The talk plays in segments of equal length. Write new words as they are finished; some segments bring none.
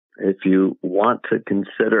If you want to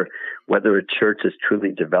consider whether a church is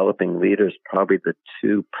truly developing leaders, probably the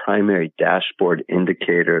two primary dashboard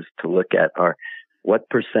indicators to look at are what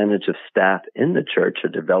percentage of staff in the church are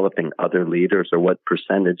developing other leaders, or what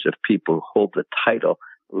percentage of people who hold the title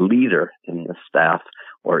leader in the staff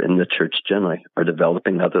or in the church generally are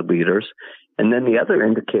developing other leaders. And then the other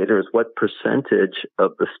indicator is what percentage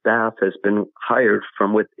of the staff has been hired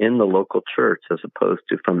from within the local church as opposed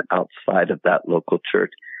to from outside of that local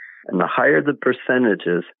church. And the higher the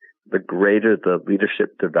percentages, the greater the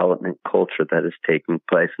leadership development culture that is taking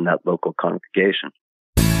place in that local congregation.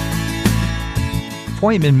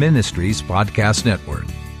 Appointment Ministries Podcast Network.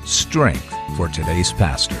 Strength for today's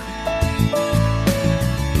pastor.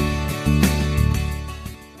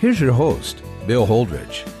 Here's your host, Bill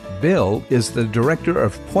Holdridge. Bill is the director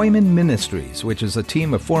of Appointment Ministries, which is a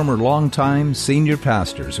team of former longtime senior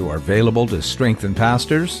pastors who are available to strengthen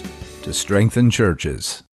pastors, to strengthen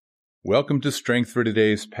churches. Welcome to Strength for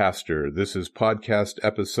Today's Pastor. This is podcast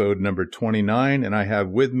episode number 29, and I have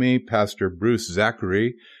with me Pastor Bruce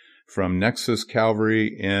Zachary from Nexus Calvary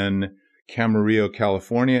in Camarillo,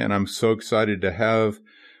 California, and I'm so excited to have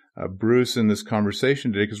Bruce in this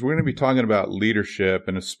conversation today because we're going to be talking about leadership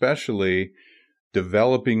and especially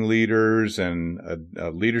developing leaders and a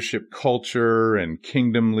leadership culture and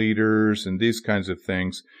kingdom leaders and these kinds of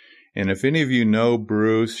things. And if any of you know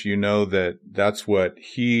Bruce, you know that that's what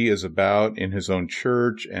he is about in his own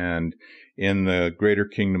church and in the greater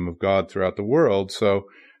kingdom of God throughout the world. So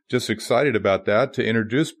just excited about that. To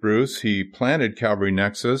introduce Bruce, he planted Calvary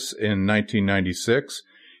Nexus in 1996.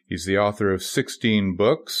 He's the author of 16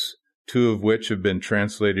 books, 2 of which have been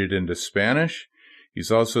translated into Spanish.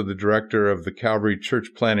 He's also the director of the Calvary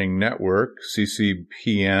Church Planting Network,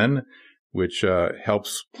 CCPN, which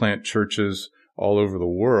helps plant churches all over the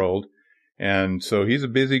world. And so he's a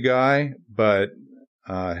busy guy, but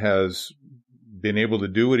has been able to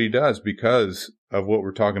do what he does because of what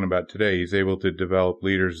we're talking about today. He's able to develop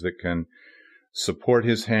leaders that can support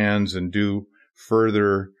his hands and do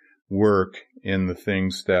further work in the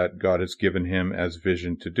things that God has given him as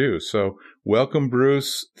vision to do. So welcome,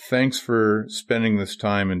 Bruce. Thanks for spending this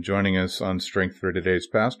time and joining us on Strength for Today's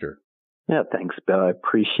Pastor. Yeah, thanks, Bill. I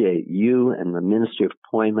appreciate you and the Ministry of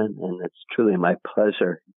Appointment, and it's truly my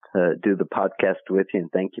pleasure to do the podcast with you,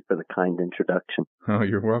 and thank you for the kind introduction. Oh,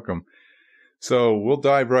 you're welcome. So we'll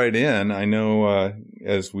dive right in. I know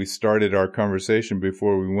as we started our conversation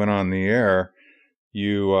before we went on the air,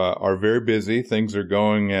 you are very busy. Things are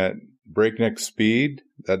going at breakneck speed.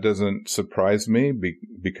 That doesn't surprise me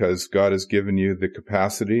because God has given you the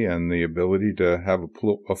capacity and the ability to have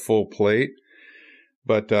a full plate.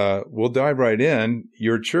 But we'll dive right in.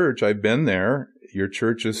 Your church, I've been there. Your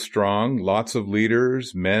church is strong. Lots of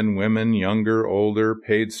leaders, men, women, younger, older,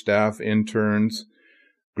 paid staff, interns.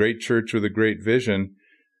 Great church with a great vision.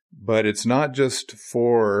 But it's not just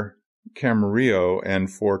for Camarillo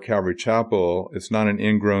and for Calvary Chapel. It's not an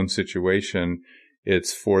ingrown situation.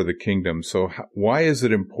 It's for the kingdom. So why is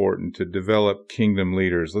it important to develop kingdom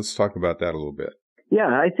leaders? Let's talk about that a little bit. Yeah,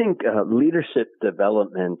 I think leadership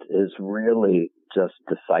development is really just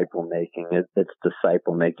disciple making. It's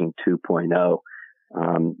disciple making 2.0.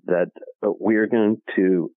 That we're going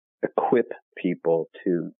to equip people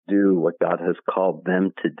to do what God has called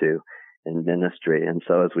them to do in ministry. And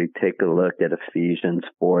so as we take a look at Ephesians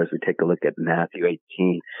 4, as we take a look at Matthew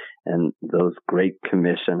 18, and those great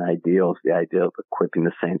commission ideals, the idea of equipping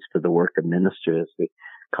the saints for the work of ministry, as we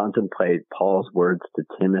contemplate Paul's words to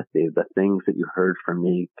Timothy, the things that you heard from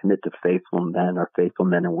me, commit to faithful men or faithful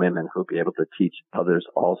men and women who will be able to teach others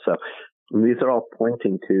also. And these are all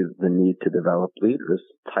pointing to the need to develop leaders.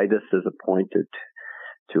 Titus is appointed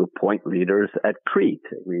to appoint leaders at Crete.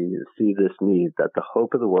 We see this need that the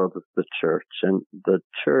hope of the world is the church, and the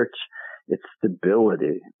church, its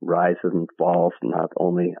stability rises and falls not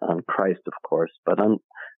only on Christ, of course, but on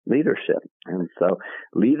leadership. And so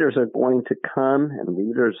leaders are going to come, and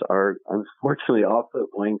leaders are unfortunately also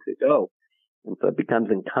going to go. And so it becomes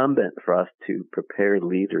incumbent for us to prepare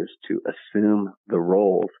leaders to assume the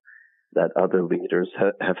roles that other leaders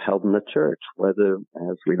have held in the church, whether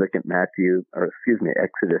as we look at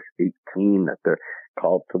Exodus 18, that they're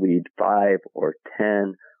called to lead 5 or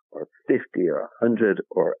 10 or 50 or 100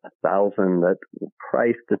 or 1,000, that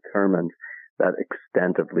Christ determines that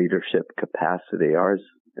extent of leadership capacity. Ours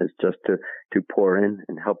is just to pour in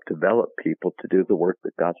and help develop people to do the work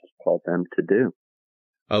that God has called them to do.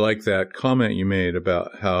 I like that comment you made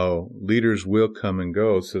about how leaders will come and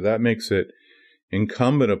go. So that makes it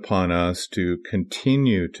incumbent upon us to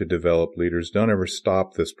continue to develop leaders. Don't ever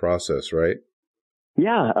stop this process, right?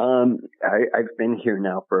 Yeah, I've been here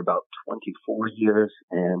now for about 24 years,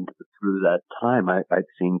 and through that time, I've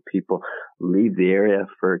seen people leave the area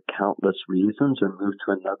for countless reasons or move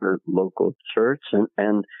to another local church,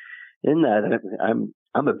 and in that,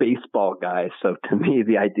 I'm a baseball guy, so to me,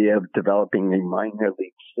 the idea of developing a minor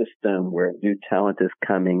league system where new talent is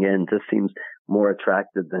coming in just seems more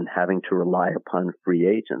attractive than having to rely upon free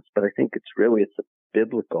agents. But I think it's a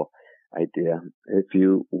biblical idea. If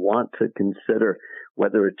you want to consider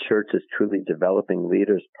whether a church is truly developing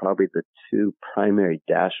leaders, probably the two primary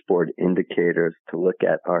dashboard indicators to look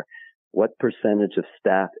at are what percentage of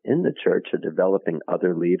staff in the church are developing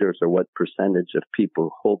other leaders, or what percentage of people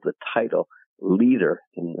who hold the title leader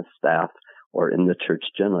in the staff or in the church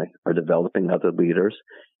generally are developing other leaders.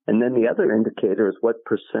 And then the other indicator is what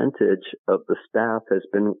percentage of the staff has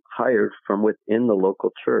been hired from within the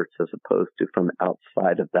local church as opposed to from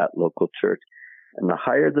outside of that local church. And the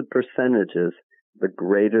higher the percentages, the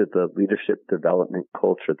greater the leadership development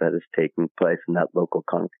culture that is taking place in that local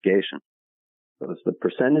congregation. So as the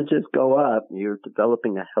percentages go up, you're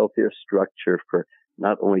developing a healthier structure for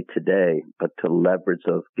not only today, but to leverage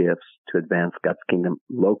those gifts to advance God's kingdom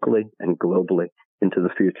locally and globally into the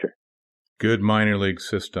future. Good minor league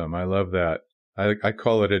system. I love that. I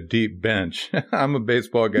call it a deep bench. I'm a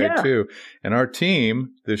baseball guy too. And our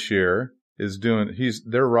team this year is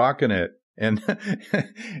they're rocking it. And,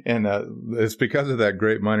 it's because of that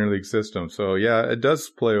great minor league system. So yeah, it does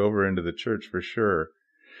play over into the church for sure.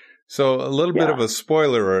 So a little bit of a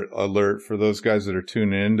spoiler alert for those guys that are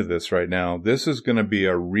tuning into this right now. This is going to be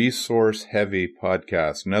a resource-heavy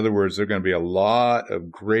podcast. In other words, there are going to be a lot of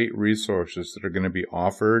great resources that are going to be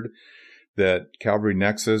offered that Calvary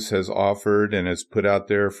Nexus has offered and has put out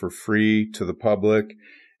there for free to the public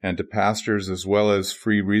and to pastors, as well as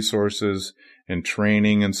free resources and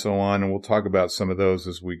training and so on. And we'll talk about some of those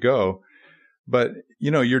as we go. But,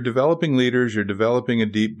 you're developing leaders, you're developing a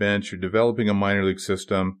deep bench, you're developing a minor league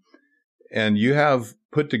system. And you have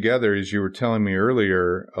put together, as you were telling me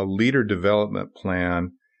earlier, a leader development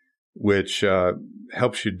plan, which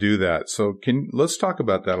helps you do that. So let's talk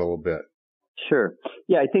about that a little bit. Sure.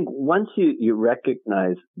 Yeah, I think once you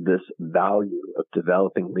recognize this value of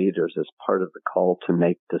developing leaders as part of the call to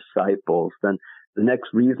make disciples, then the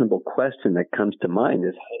next reasonable question that comes to mind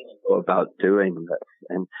is how do you go about doing this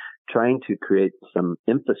and trying to create some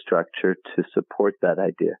infrastructure to support that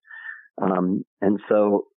idea. And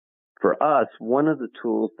so for us, one of the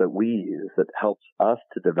tools that we use that helps us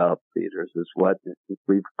to develop leaders is what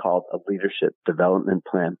we've called a leadership development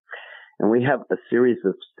plan. And we have a series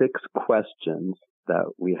of 6 questions that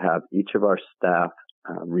we have each of our staff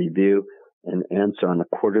review and answer on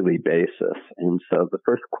a quarterly basis. And so the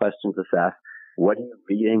first question is asked, what are you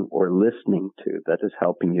reading or listening to that is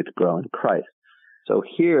helping you to grow in Christ? So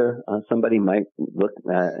here, somebody might look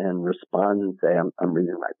at and respond and say, I'm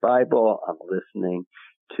reading my Bible, I'm listening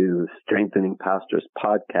to Strengthening Pastors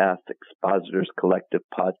podcast, Expositors Collective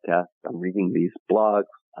podcast. I'm reading these blogs.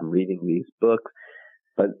 I'm reading these books.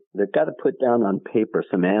 But they've got to put down on paper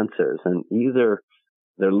some answers. And either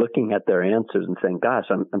they're looking at their answers and saying, gosh,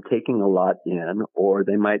 I'm taking a lot in, or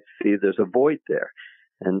they might see there's a void there.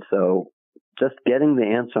 And so just getting the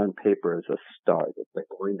answer on paper is a start. If they're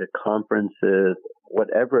going to conferences,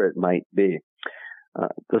 whatever it might be.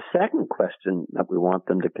 The second question that we want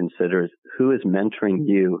them to consider is who is mentoring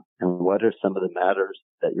you and what are some of the matters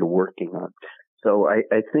that you're working on? So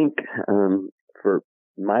I think for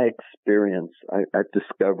my experience, I've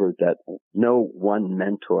discovered that no one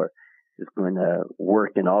mentor is going to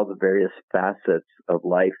work in all the various facets of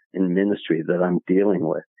life and ministry that I'm dealing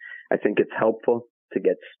with. I think it's helpful to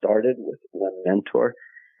get started with one mentor.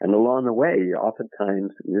 And along the way,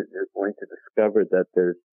 oftentimes you're going to discover that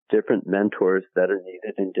there's different mentors that are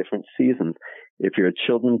needed in different seasons. If you're a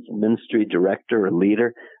children's ministry director or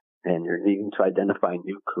leader and you're needing to identify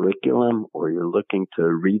new curriculum, or you're looking to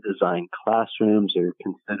redesign classrooms, or you're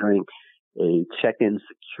considering a check-in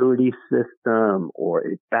security system or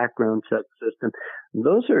a background check system,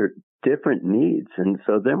 those are different needs. And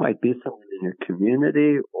so there might be someone in your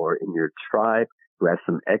community or in your tribe who has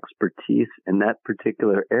some expertise in that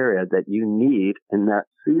particular area that you need in that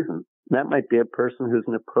season. That might be a person who's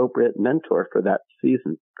an appropriate mentor for that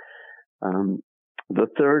season. The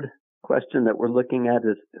third question that we're looking at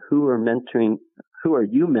is who are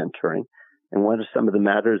you mentoring, and what are some of the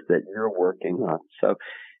matters that you're working on? So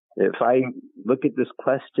if I look at this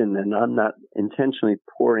question and I'm not intentionally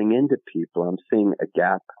pouring into people, I'm seeing a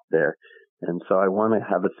gap there. And so I want to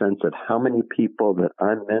have a sense of how many people that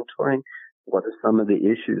I'm mentoring, what are some of the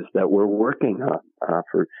issues that we're working on.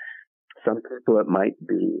 For some people it might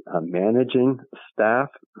be managing staff.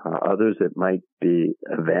 Others it might be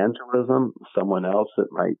evangelism. Someone else it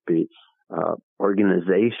might be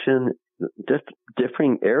organization.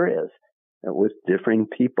 Differing areas with differing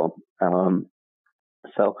people.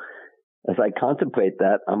 So as I contemplate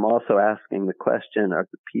that, I'm also asking the question, are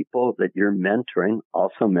the people that you're mentoring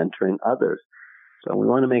also mentoring others? So we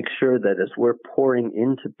want to make sure that as we're pouring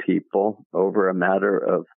into people over a matter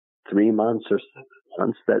of 3 months or 6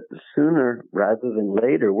 months, that sooner rather than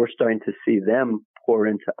later, we're starting to see them pour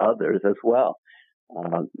into others as well.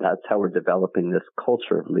 That's how we're developing this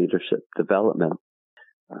culture of leadership development.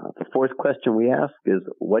 The fourth question we ask is,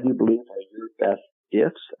 what do you believe are your best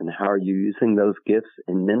gifts, and how are you using those gifts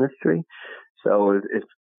in ministry? So if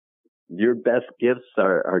your best gifts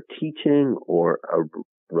are teaching or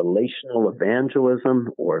relational evangelism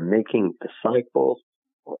or making disciples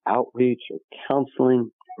or outreach or counseling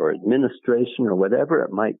or administration or whatever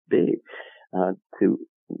it might be, to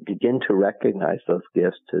begin to recognize those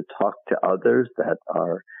gifts, to talk to others that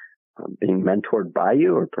are being mentored by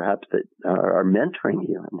you or perhaps that are mentoring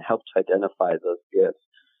you, and help to identify those gifts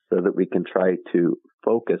so that we can try to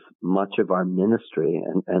focus much of our ministry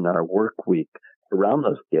and our work week around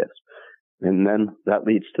those gifts. And then that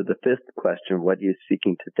leads to the fifth question, what are you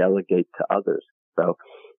seeking to delegate to others? So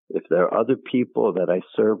if there are other people that I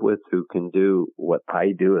serve with who can do what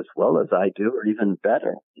I do as well as I do, or even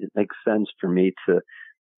better, it makes sense for me to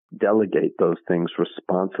delegate those things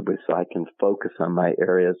responsibly so I can focus on my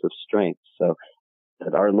areas of strength. So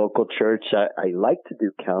at our local church, I like to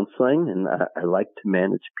do counseling and I like to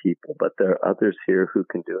manage people, but there are others here who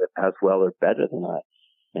can do it as well or better than I.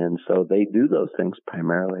 And so they do those things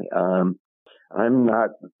primarily. I'm not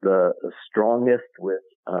the strongest with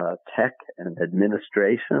tech and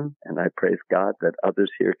administration, and I praise God that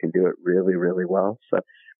others here can do it really, really well. So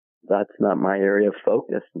that's not my area of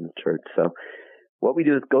focus in the church. So what we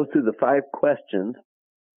do is go through the 5 questions,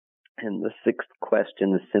 and the 6th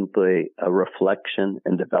question is simply a reflection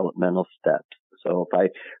and developmental steps. So if I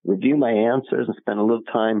review my answers and spend a little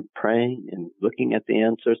time praying and looking at the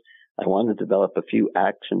answers, I want to develop a few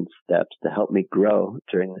action steps to help me grow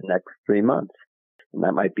during the next 3 months. And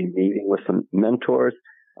that might be meeting with some mentors,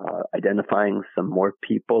 identifying some more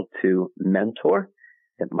people to mentor.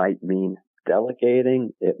 It might mean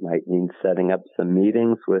delegating. It might mean setting up some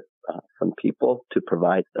meetings with some people to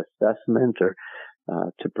provide assessment or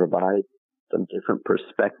to provide some different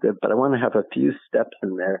perspective. But I want to have a few steps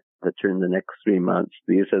in there that during the next 3 months,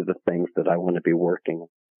 these are the things that I want to be working on.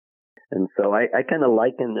 And so I kind of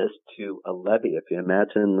liken this to a levee. If you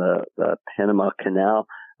imagine the Panama Canal,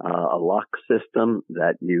 a lock system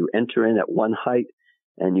that you enter in at one height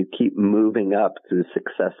and you keep moving up through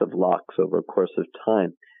successive locks over a course of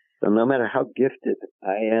time. So no matter how gifted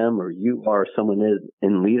I am or you are, someone is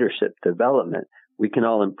in leadership development, we can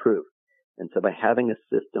all improve. And so by having a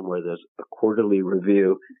system where there's a quarterly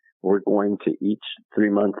review, we're going to each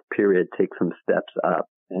 3-month period take some steps up.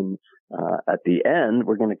 And at the end,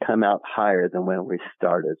 we're going to come out higher than when we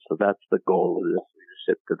started. So that's the goal of this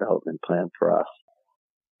leadership development plan for us.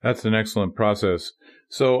 That's an excellent process.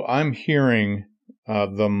 So I'm hearing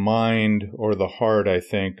the mind or the heart, I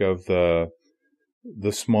think, of the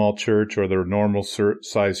small church or the normal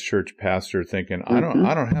size church pastor thinking, I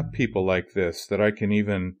don't have people like this that I can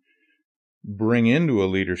even bring into a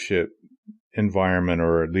leadership environment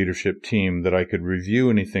or a leadership team that I could review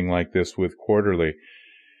anything like this with quarterly.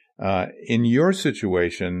 In your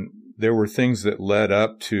situation, there were things that led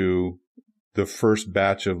up to the first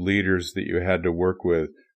batch of leaders that you had to work with.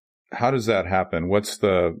 How does that happen? What's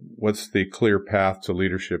the clear path to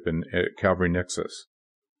leadership at Calvary Nexus?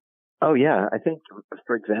 Oh, yeah. I think,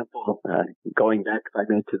 for example, going back, if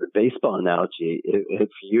I went to the baseball analogy, if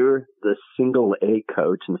you're the single A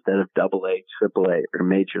coach instead of double A, triple A, or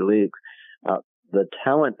major leagues, the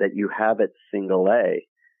talent that you have at single A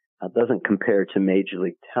doesn't compare to major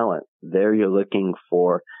league talent. There you're looking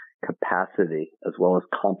for capacity as well as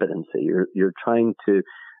competency. You're trying to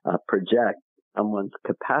project someone's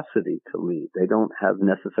capacity to lead. They don't have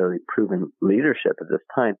necessarily proven leadership at this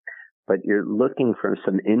time, but you're looking for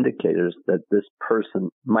some indicators that this person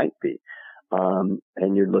might be,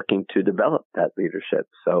 and you're looking to develop that leadership.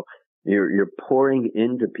 So you're pouring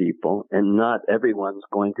into people, and not everyone's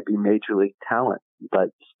going to be major league talent, but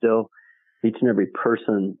still each and every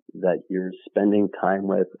person that you're spending time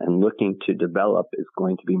with and looking to develop is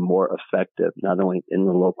going to be more effective, not only in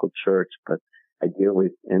the local church, but ideally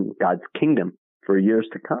in God's kingdom for years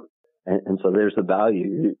to come. And so there's a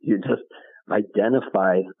value. You're just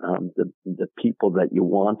identify the people that you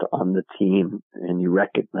want on the team, and you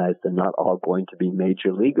recognize they're not all going to be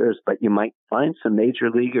major leaguers, but you might find some major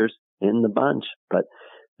leaguers in the bunch, but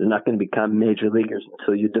they're not going to become major leaguers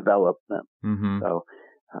until you develop them. Mm-hmm. So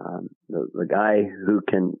the guy who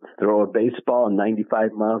can throw a baseball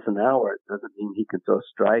 95 miles an hour doesn't mean he can throw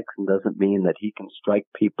strikes, and doesn't mean that he can strike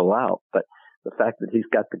people out. But the fact that he's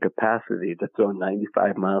got the capacity to throw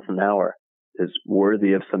 95 miles an hour is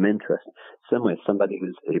worthy of some interest. Similarly, somebody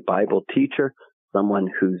who's a Bible teacher, someone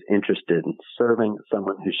who's interested in serving,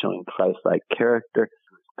 someone who's showing Christ-like character,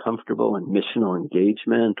 who's comfortable in missional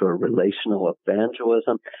engagement or relational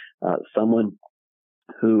evangelism, someone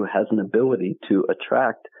who has an ability to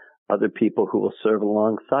attract other people who will serve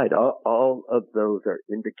alongside. All of those are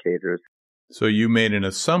indicators. So you made an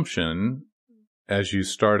assumption as you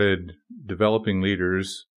started developing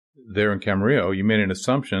leaders there in Camarillo. You made an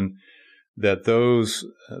assumption that those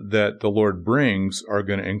that the Lord brings are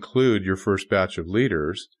going to include your first batch of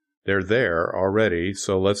leaders. They're there already,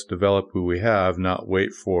 so let's develop who we have, not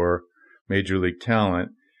wait for major league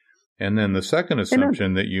talent. And then the second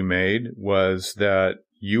assumption that you made was that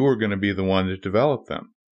you were going to be the one to develop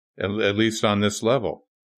them, at least on this level.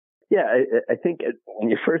 Yeah, I think when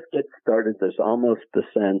you first get started, there's almost the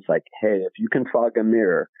sense like, hey, if you can fog a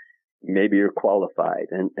mirror, maybe you're qualified.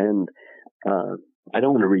 And I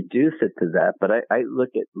don't want to reduce it to that, but I look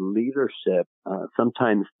at leadership.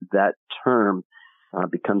 Sometimes that term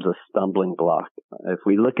becomes a stumbling block. If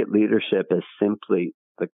we look at leadership as simply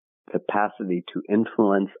the capacity to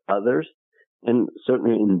influence others, and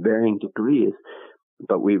certainly in varying degrees,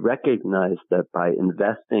 but we recognize that by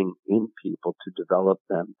investing in people to develop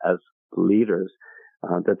them as leaders,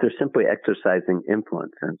 that they're simply exercising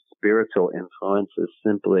influence, and spiritual influence is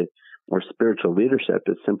simply, or spiritual leadership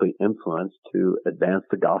is simply influence to advance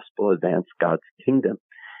the gospel, advance God's kingdom.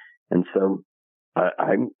 And so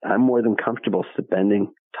I'm more than comfortable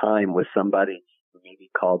spending time with somebody who may be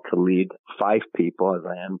called to lead 5 people as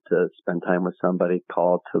I am to spend time with somebody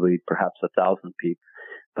called to lead perhaps 1,000 people.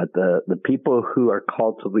 But the people who are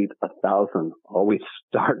called to lead 1,000 always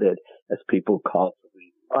started as people called to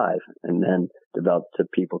lead 5, and then developed to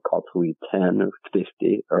people called to lead 10 or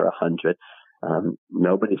 50 or 100.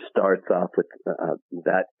 Nobody starts off with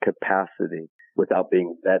that capacity without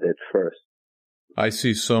being vetted first. I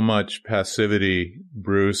see so much passivity,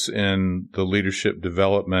 Bruce, in the leadership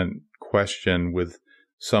development question with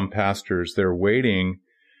some pastors. They're waiting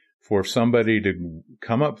for somebody to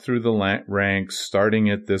come up through the ranks, starting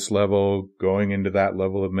at this level, going into that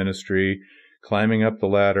level of ministry, climbing up the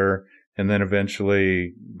ladder, and then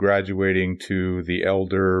eventually graduating to the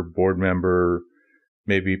elder, board member,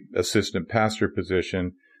 maybe assistant pastor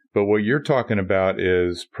position. But what you're talking about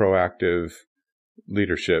is proactive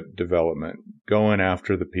leadership development, going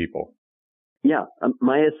after the people. Yeah,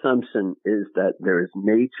 my assumption is that there is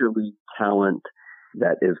major league talent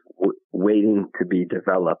that is waiting to be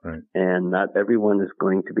developed. Right. And not everyone is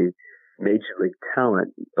going to be major league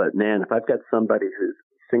talent. But man, if I've got somebody who's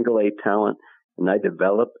single A talent and I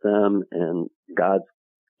develop them and God's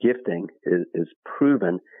gifting is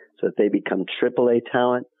proven so that they become triple A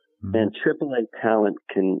talent, and triple A talent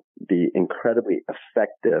can be incredibly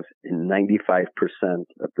effective in 95%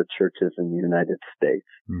 of the churches in the United States.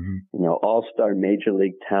 Mm-hmm. You know, all-star major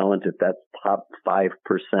league talent, if that's top 5%,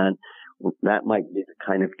 that might be the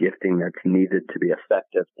kind of gifting that's needed to be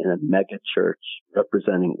effective in a mega church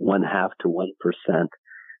representing 0.5 to 1%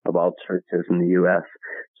 of all churches in the U.S.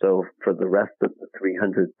 So for the rest of the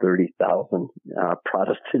 330,000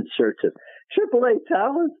 Protestant churches, AAA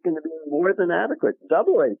talent is going to be more than adequate.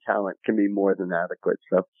 AA talent can be more than adequate.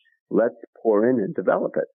 So let's pour in and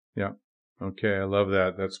develop it. Yeah. Okay. I love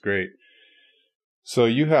that. That's great. So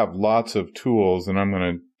you have lots of tools, and I'm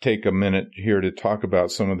going to take a minute here to talk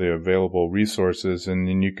about some of the available resources, and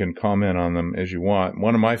then you can comment on them as you want.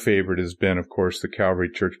 One of my favorite has been, of course, the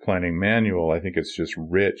Calvary Church Planting Manual. I think it's just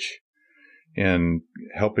rich in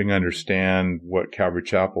helping understand what Calvary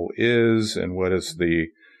Chapel is and what is the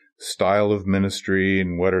style of ministry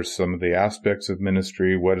and what are some of the aspects of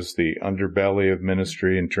ministry, what is the underbelly of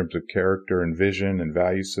ministry in terms of character and vision and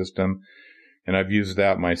value system. And I've used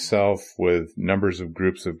that myself with numbers of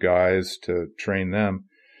groups of guys to train them.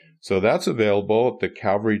 So that's available at the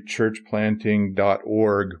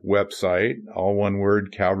calvarychurchplanting.org website, all one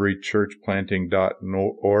word,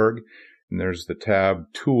 calvarychurchplanting.org. And there's the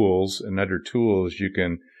tab Tools, and under Tools you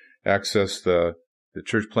can access the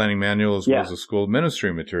Church Planting Manual as well as the School of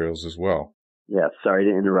Ministry materials as well. Yeah, sorry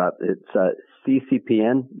to interrupt. It's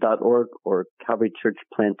ccpn.org or Calvary Church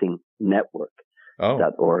Planting Network.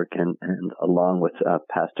 and along with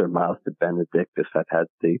Pastor Miles de Benedictus, I've had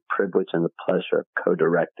the privilege and the pleasure of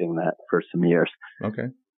co-directing that for some years. Okay.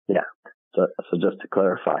 Yeah. So just to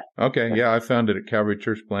clarify. Okay. Yeah, I found it at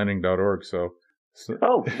calvarychurchplanting.org. So.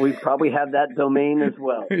 Oh, we probably have that domain as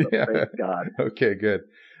well. So yeah. Praise God. Okay, good.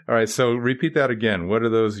 All right. So repeat that again. What are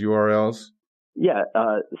those URLs? Yeah.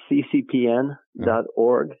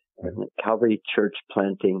 ccpn.org and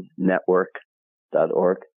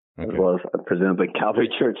calvarychurchplantingnetwork.org, as well as presumably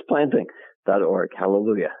calvarychurchplanting.org.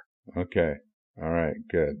 Hallelujah. Okay. All right.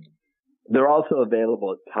 Good. They're also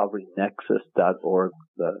available at calvarynexus.org,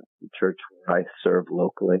 the church where I serve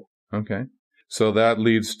locally. Okay. So that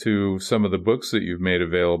leads to some of the books that you've made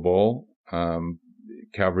available,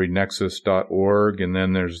 calvarynexus.org, and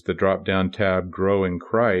then there's the drop-down tab, Grow in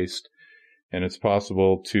Christ, and it's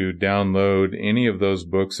possible to download any of those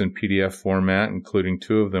books in PDF format, including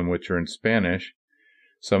 2 of them which are in Spanish.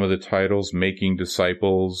 Some of the titles, Making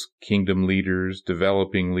Disciples, Kingdom Leaders,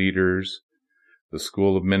 Developing Leaders, The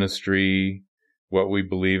School of Ministry, What We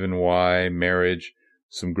Believe and Why, Marriage.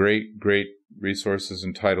 Some great, great resources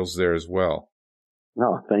and titles there as well.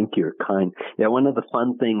 Oh, thank you. You're kind. Yeah, one of the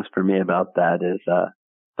fun things for me about that is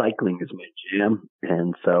cycling is my jam.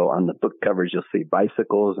 And so on the book covers, you'll see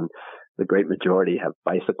bicycles, and the great majority have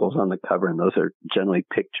bicycles on the cover. And those are generally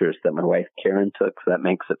pictures that my wife Karen took. So that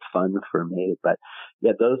makes it fun for me. But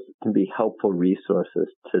yeah, those can be helpful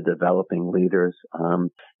resources to developing leaders. In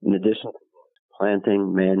addition to the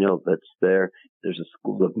planting manual that's there, there's a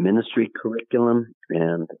School of Ministry curriculum,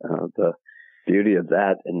 and the beauty of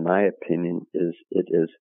that, in my opinion, is it is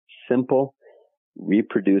simple,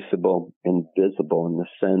 reproducible, and visible in the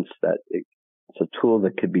sense that it's a tool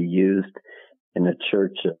that could be used in a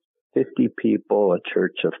church of 50 people, a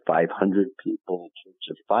church of 500 people, a church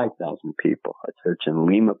of 5,000 people, a church in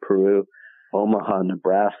Lima, Peru, Omaha,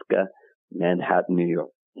 Nebraska, Manhattan, New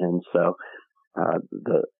York. And so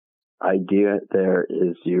the idea there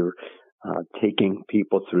is you're taking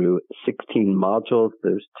people through 16 modules.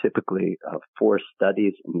 There's typically 4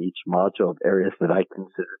 studies in each module of areas that I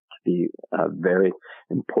consider to be very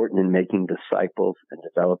important in making disciples and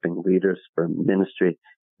developing leaders for ministry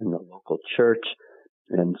in the local church.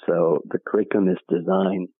 And so the curriculum is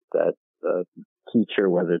designed that the teacher,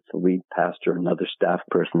 whether it's a lead pastor or another staff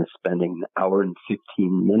person, is spending an hour and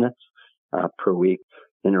 15 minutes per week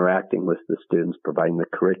interacting with the students, providing the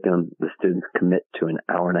curriculum. The students commit to an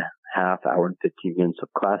hour and a half, hour and 15 minutes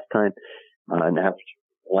of class time, an average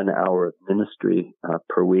 1 hour of ministry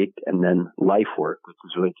per week, and then life work, which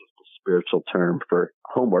is really just a spiritual term for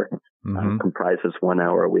homework, comprises 1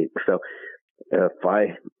 hour a week. So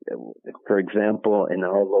for example, in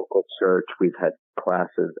our local church, we've had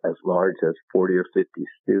classes as large as 40 or 50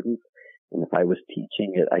 students. And if I was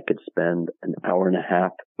teaching it, I could spend an hour and a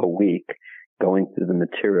half a week going through the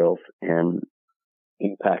materials and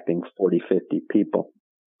impacting 40, 50 people.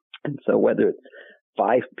 And so whether it's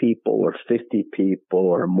 5 people or 50 people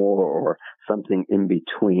or more or something in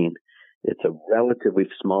between, it's a relatively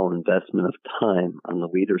small investment of time on the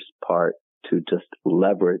leader's part to just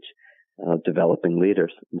leverage developing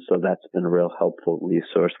leaders. And so that's been a real helpful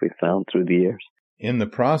resource we found through the years. In the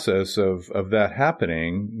process of that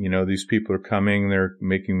happening, you know, these people are coming, they're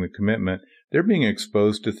making the commitment, they're being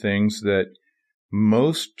exposed to things that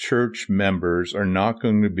most church members are not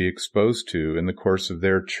going to be exposed to in the course of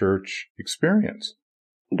their church experience.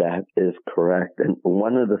 That is correct. And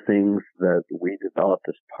one of the things that we developed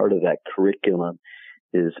as part of that curriculum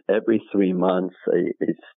is every 3 months, a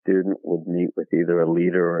student would meet with either a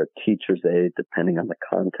leader or a teacher's aide, depending on the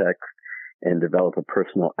context, and develop a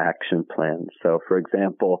personal action plan. So, for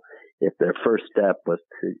example, if their first step was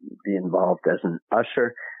to be involved as an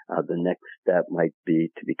usher, the next step might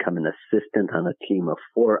be to become an assistant on a team of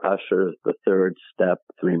 4 ushers. The third step,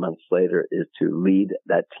 3 months later, is to lead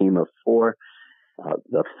that team of 4.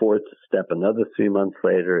 The fourth step, another 3 months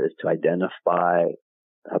later, is to identify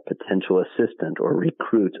a potential assistant or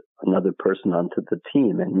recruit another person onto the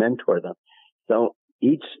team and mentor them. So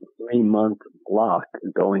each 3-month block,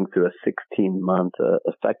 going through a 16-month,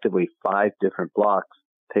 effectively 5 different blocks,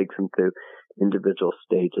 takes them through individual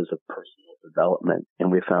stages of personal development.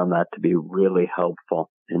 And we found that to be really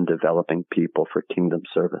helpful in developing people for kingdom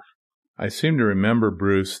service. I seem to remember,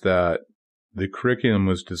 Bruce, that the curriculum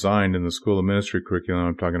was designed in the School of Ministry curriculum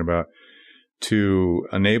I'm talking about to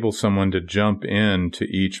enable someone to jump into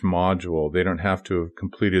each module. They don't have to have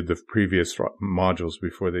completed the previous modules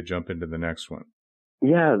before they jump into the next one.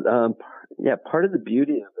 Yeah, part of the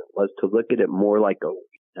beauty of it was to look at it more like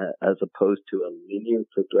as opposed to a linear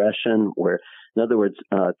progression where In other words,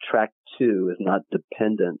 track 2 is not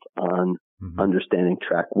dependent on understanding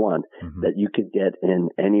track 1, that you could get in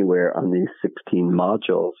anywhere on these 16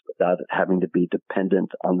 modules without having to be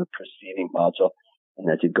dependent on the preceding module. And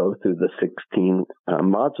as you go through the 16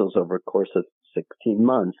 modules over a course of 16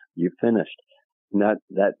 months, you finished. And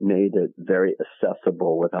that made it very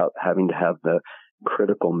accessible without having to have the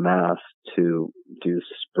critical mass to do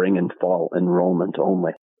spring and fall enrollment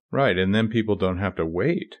only. Right. And then people don't have to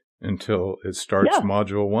wait until it starts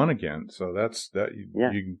module 1 again. So that's that.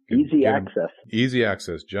 You easy access. Easy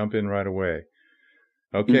access. Jump in right away.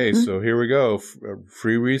 Okay. So here we go.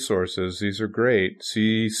 Free resources. These are great.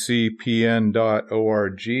 ccpn.org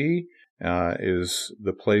is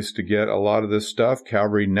the place to get a lot of this stuff.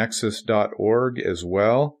 CalvaryNexus.org as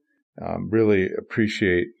well. Really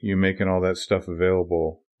appreciate you making all that stuff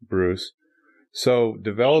available, Bruce. So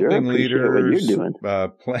developing leaders,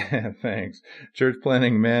 thanks, church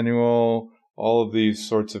planning manual, all of these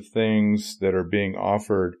sorts of things that are being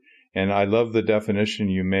offered. And I love the definition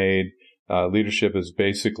you made. Leadership is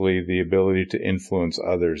basically the ability to influence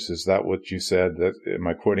others. Is that what you said? Am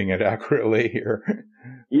I quoting it accurately here?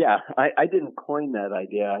 Yeah, I didn't coin that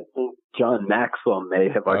idea. I think John Maxwell may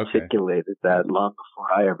have articulated that long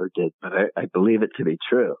before I ever did, but I believe it to be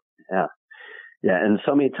true. Yeah. Yeah. And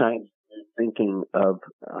so many times thinking of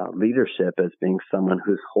leadership as being someone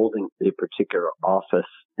who's holding a particular office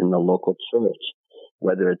in the local church,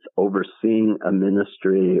 whether it's overseeing a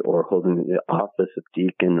ministry or holding the office of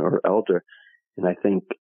deacon or elder. And I think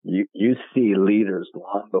you see leaders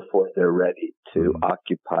long before they're ready to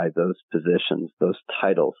occupy those positions, those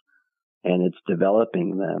titles, and it's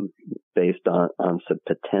developing them based on some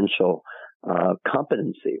potential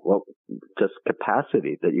competency, just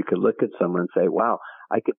capacity that you could look at someone and say, wow,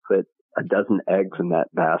 I could put a dozen eggs in that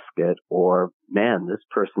basket, or man, this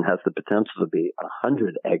person has the potential to be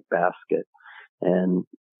 100 egg basket. And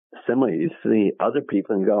similarly, you see other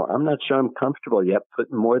people and go, I'm not sure I'm comfortable yet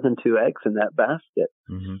putting more than 2 eggs in that basket.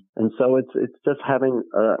 And so it's just having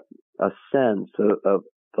a sense of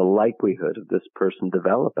the likelihood of this person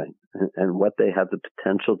developing and what they have the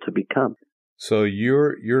potential to become. So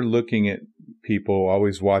you're looking at people,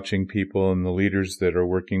 always watching people, and the leaders that are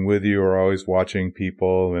working with you are always watching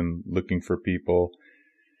people and looking for people.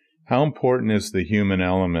 How important is the human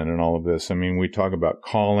element in all of this? I mean, we talk about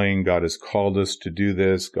calling. God has called us to do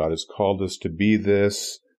this. God has called us to be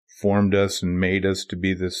this, formed us and made us to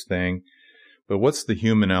be this thing. But what's the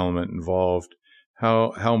human element involved?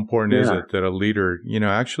 How important is it that a leader,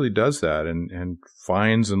 actually does that and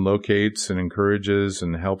finds and locates and encourages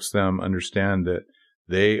and helps them understand that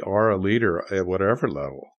they are a leader at whatever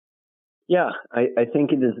level? Yeah, I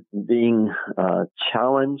think it is being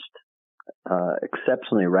challenged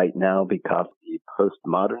exceptionally right now because of the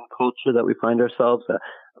postmodern culture that we find ourselves, a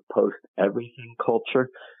post-everything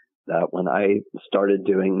culture. That when I started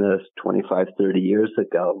doing this 25, 30 years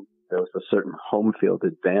ago, there was a certain home field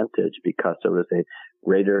advantage because there was a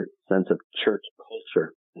greater sense of church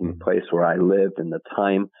culture in the place where I lived and the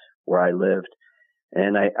time where I lived.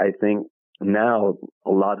 And I think now a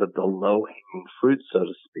lot of the low-hanging fruit, so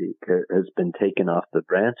to speak, has been taken off the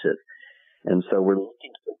branches. And so we're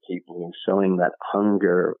looking for people and showing that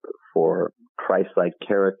hunger for Christ-like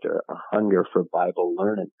character, a hunger for Bible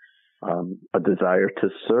learning, a desire to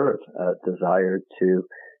serve, a desire to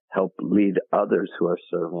help lead others who are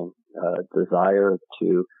serving, a desire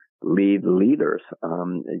to lead leaders.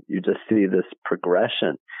 You just see this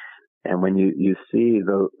progression. And when you see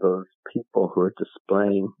those people who are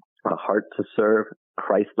displaying a heart to serve,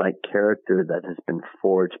 Christ-like character that has been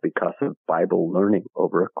forged because of Bible learning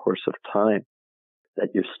over a course of time, that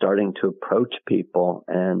you're starting to approach people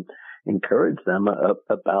and encourage them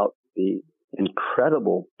about the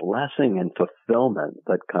incredible blessing and fulfillment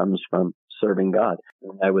that comes from serving God.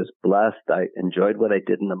 When I was blessed, I enjoyed what I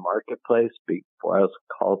did in the marketplace before I was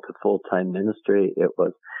called to full-time ministry. It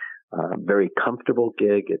was a very comfortable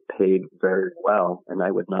gig. It paid very well, and I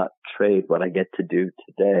would not trade what I get to do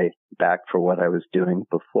today back for what I was doing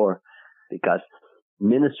before, because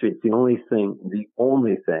ministry is the only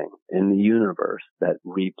thing in the universe that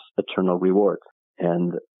reaps eternal rewards.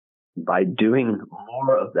 And by doing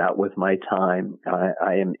more of that with my time,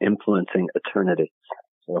 I am influencing eternity.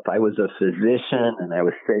 So if I was a physician and I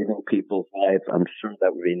was saving people's lives, I'm sure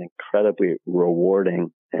that would be incredibly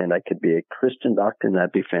rewarding, and I could be a Christian doctor, and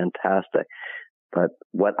that'd be fantastic. But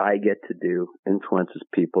what I get to do influences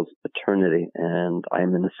people's eternity, and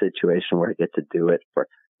I'm in a situation where I get to do it for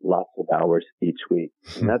lots of hours each week.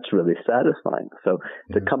 And that's really satisfying. So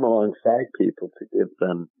to come alongside people, to give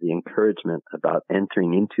them the encouragement about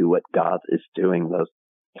entering into what God is doing, those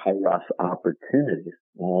kairos opportunities,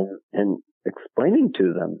 and explaining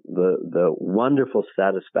to them the wonderful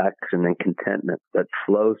satisfaction and contentment that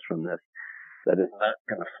flows from this, that is not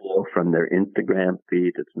going to flow from their Instagram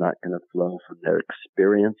feed. It's not going to flow from their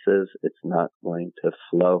experiences. It's not going to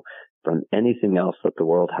flow from anything else that the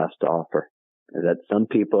world has to offer. That some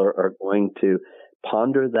people are going to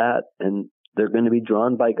ponder that, and they're going to be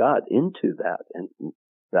drawn by God into that. And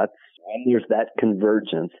that's when there's that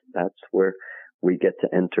convergence, that's where we get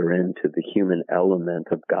to enter into the human element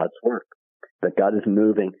of God's work. That God is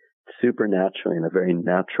moving supernaturally in a very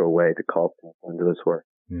natural way to call people into his work.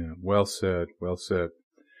 Yeah, well said, well said.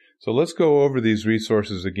 So let's go over these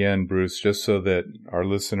resources again, Bruce, just so that our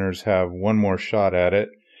listeners have one more shot at it.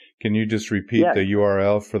 Can you just repeat the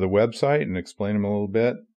URL for the website and explain them a little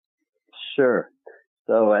bit? Sure.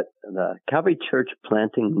 So at the Calvary Church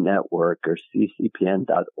Planting Network, or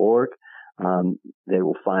ccpn.org, they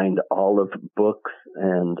will find all of the books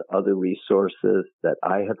and other resources that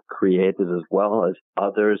I have created, as well as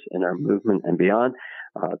others in our movement and beyond.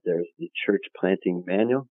 There's the Church Planting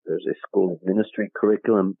Manual. There's a School of Ministry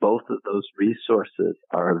curriculum. Both of those resources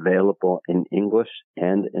are available in English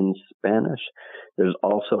and in Spanish. There's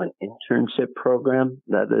also an internship program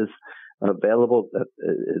that is available, that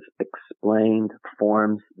is explained.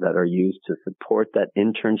 Forms that are used to support that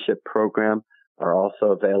internship program are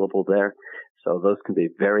also available there. So those can be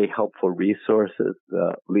very helpful resources.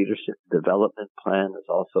 The Leadership Development Plan is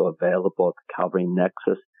also available at the Calvary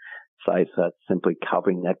Nexus site. So that's simply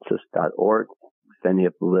calvarynexus.org. If any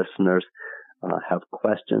of the listeners have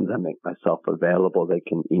questions, I make myself available. They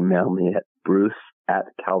can email me at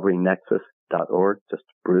bruce@calvarynexus.org, just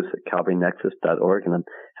bruce@calvarynexus.org, and I'm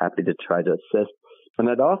happy to try to assist. And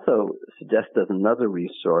I'd also suggest as another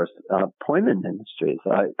resource, Poimen Ministries.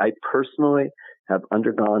 I personally have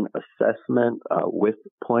undergone assessment with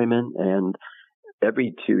Poimen, and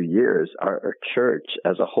every 2 years, our church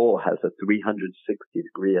as a whole has a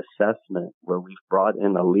 360-degree assessment where we've brought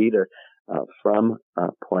in a leader from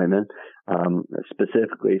Poimen.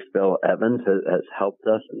 Specifically, Phil Evans has helped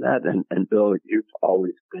us in that. And Bill, you've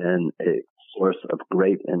always been a source of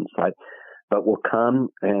great insight. But we'll come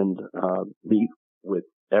and meet with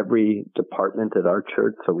every department at our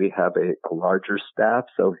church. So we have a larger staff.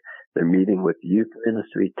 So they're meeting with youth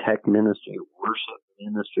ministry, tech ministry, worship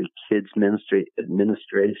ministry, kids ministry,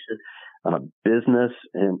 administration, business,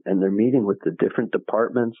 and they're meeting with the different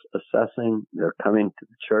departments, assessing. They're coming to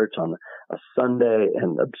the church on a Sunday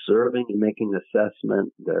and observing and making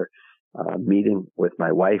assessment. They're meeting with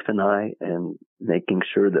my wife and I and making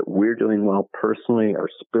sure that we're doing well personally, our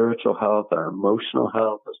spiritual health, our emotional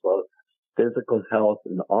health, as well as physical health,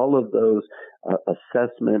 and all of those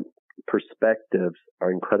assessment perspectives are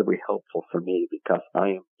incredibly helpful for me because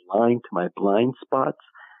I am blind to my blind spots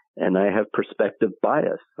and I have perspective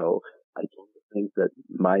bias. So I tend to think that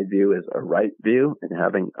my view is a right view, and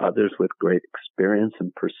having others with great experience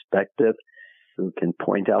and perspective who can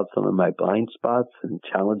point out some of my blind spots and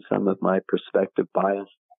challenge some of my perspective bias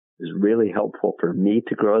is really helpful for me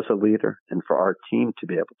to grow as a leader and for our team to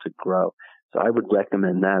be able to grow. So I would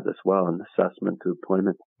recommend that as well, an assessment through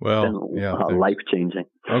Poimen. Well, yeah, life-changing.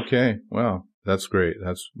 Okay, well, that's great.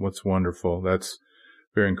 That's what's wonderful. That's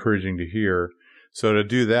very encouraging to hear. So to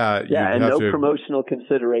do that, and no promotional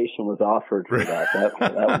consideration was offered for that. That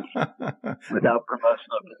was without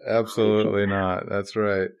promotional consideration. Absolutely not. That's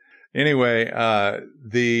right. Anyway,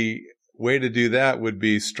 the way to do that would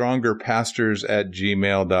be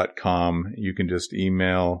strongerpastors@gmail.com. You can just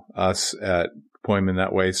email us at Poimen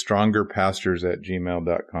that way,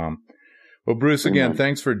 strongerpastors@gmail.com. Well, Bruce, again,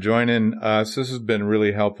 thanks for joining us. This has been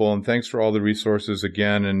really helpful, and thanks for all the resources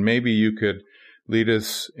again. And maybe you could lead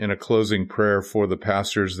us in a closing prayer for the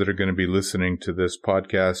pastors that are going to be listening to this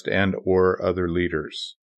podcast and or other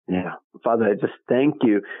leaders. Yeah. Father, I just thank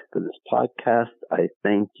you for this podcast. I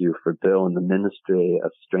thank you for Bill and the ministry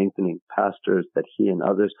of strengthening pastors that he and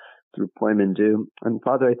others through Poimen do. And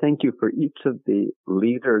Father, I thank you for each of the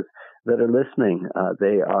leaders that are listening.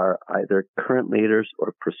 They are either current leaders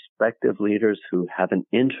or prospective leaders who have an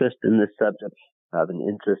interest in this subject, have an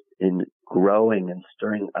interest in growing and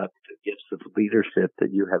stirring up the gifts of leadership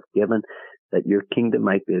that you have given, that your kingdom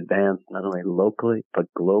might be advanced not only locally, but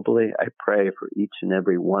globally. I pray for each and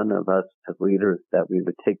every one of us as leaders that we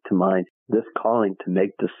would take to mind this calling to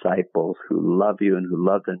make disciples who love you and who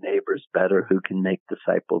love their neighbors better, who can make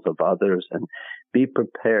disciples of others, and be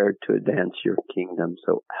prepared to advance your kingdom.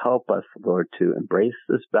 So help us, Lord, to embrace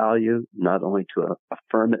this value, not only to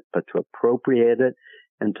affirm it, but to appropriate it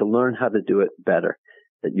and to learn how to do it better,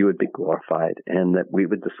 that you would be glorified and that we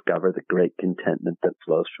would discover the great contentment that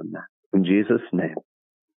flows from that. In Jesus' name,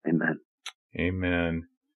 amen. Amen.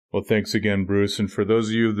 Well, thanks again, Bruce. And for those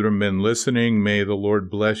of you that have been listening, may the Lord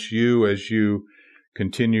bless you as you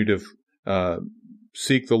continue to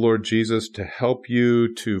seek the Lord Jesus to help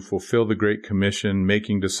you to fulfill the Great Commission,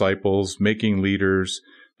 making disciples, making leaders,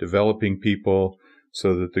 developing people,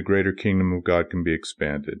 so that the greater kingdom of God can be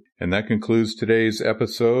expanded. And that concludes today's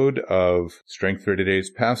episode of Strength for Today's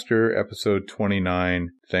Pastor, episode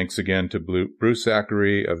 29. Thanks again to Bruce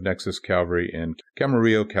Zachary of Nexus Calvary in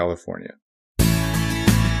Camarillo, California.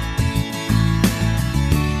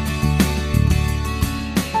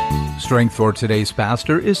 Strength for Today's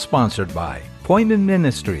Pastor is sponsored by Poimen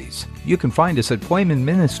Ministries. You can find us at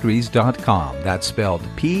PoimenMinistries.com. That's spelled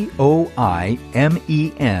P-O-I-M-E-N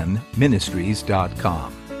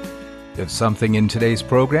Ministries.com. If something in today's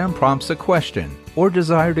program prompts a question or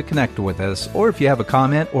desire to connect with us, or if you have a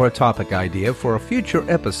comment or a topic idea for a future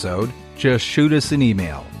episode, just shoot us an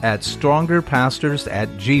email at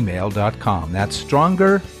strongerpastors@gmail.com. That's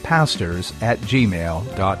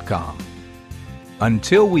strongerpastors@gmail.com.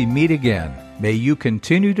 Until we meet again, may you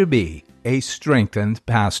continue to be a strengthened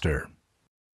pastor.